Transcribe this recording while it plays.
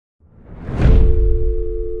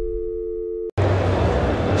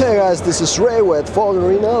Hey guys, this is Ray with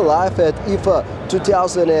PhoneArena live at IFA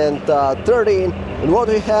 2013, and what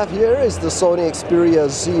we have here is the Sony Xperia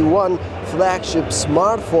Z1 flagship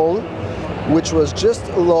smartphone, which was just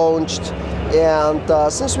launched.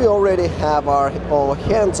 And since we already have our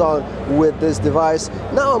hands-on with this device,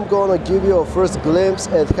 now I'm gonna give you a first glimpse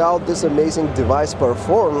at how this amazing device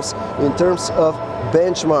performs in terms of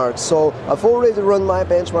benchmarks. So I've already run my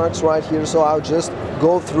benchmarks right here, so I'll just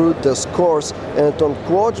go through the scores. And on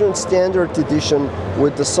Quadrant Standard Edition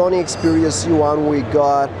with the Sony Xperia Z1 we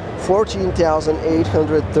got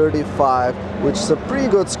 14,835, which is a pretty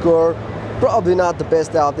good score. Probably not the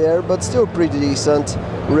best out there, but still pretty decent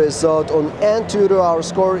result. On AnTuTu our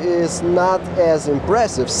score is not as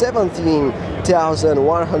impressive,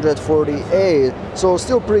 17,148, so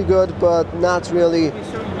still pretty good, but not really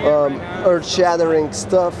earth-shattering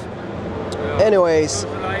stuff. Anyways,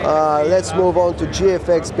 let's move on to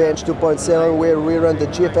GFXBench 2.7, where we run the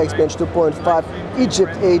GFXBench 2.5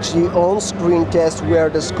 Egypt HD on-screen test, where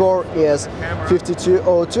the score is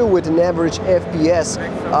 5202 with an average FPS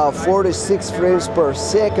of 46 frames per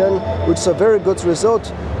second, which is a very good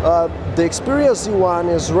result. The Xperia Z1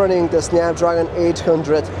 is running the Snapdragon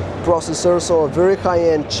 800 processor, so a very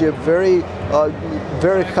high-end chip, very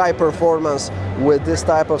high performance with this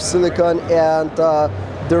type of silicon, and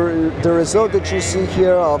the result that you see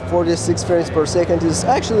here of 46 frames per second is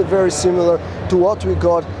actually very similar to what we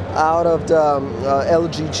got out of the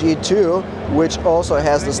LG G2, which also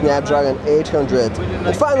has the Snapdragon 800.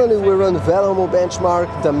 And finally we run Vellamo benchmark,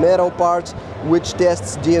 the metal part, which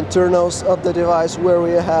tests the internals of the device, where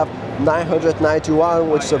we have 991,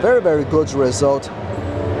 which is a very good result.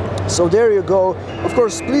 So there you go. Of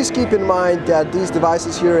course, please keep in mind that these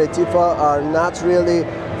devices here at IFA are not really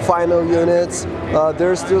final units.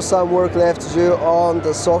 There's still some work left to do on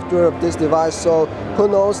the software of this device, so who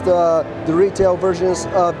knows, the retail versions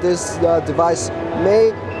of this device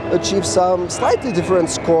may achieve some slightly different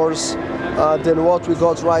scores than what we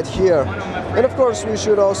got right here. And of course we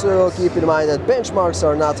should also keep in mind that benchmarks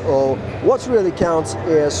are not all. What really counts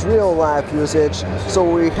is real life usage, so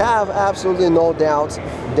we have absolutely no doubt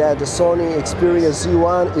that the Sony Xperia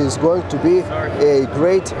Z1 is going to be a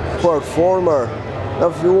great performer. Now,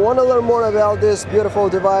 if you want to learn more about this beautiful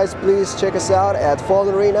device, please check us out at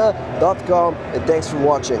PhoneArena.com, and thanks for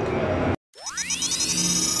watching.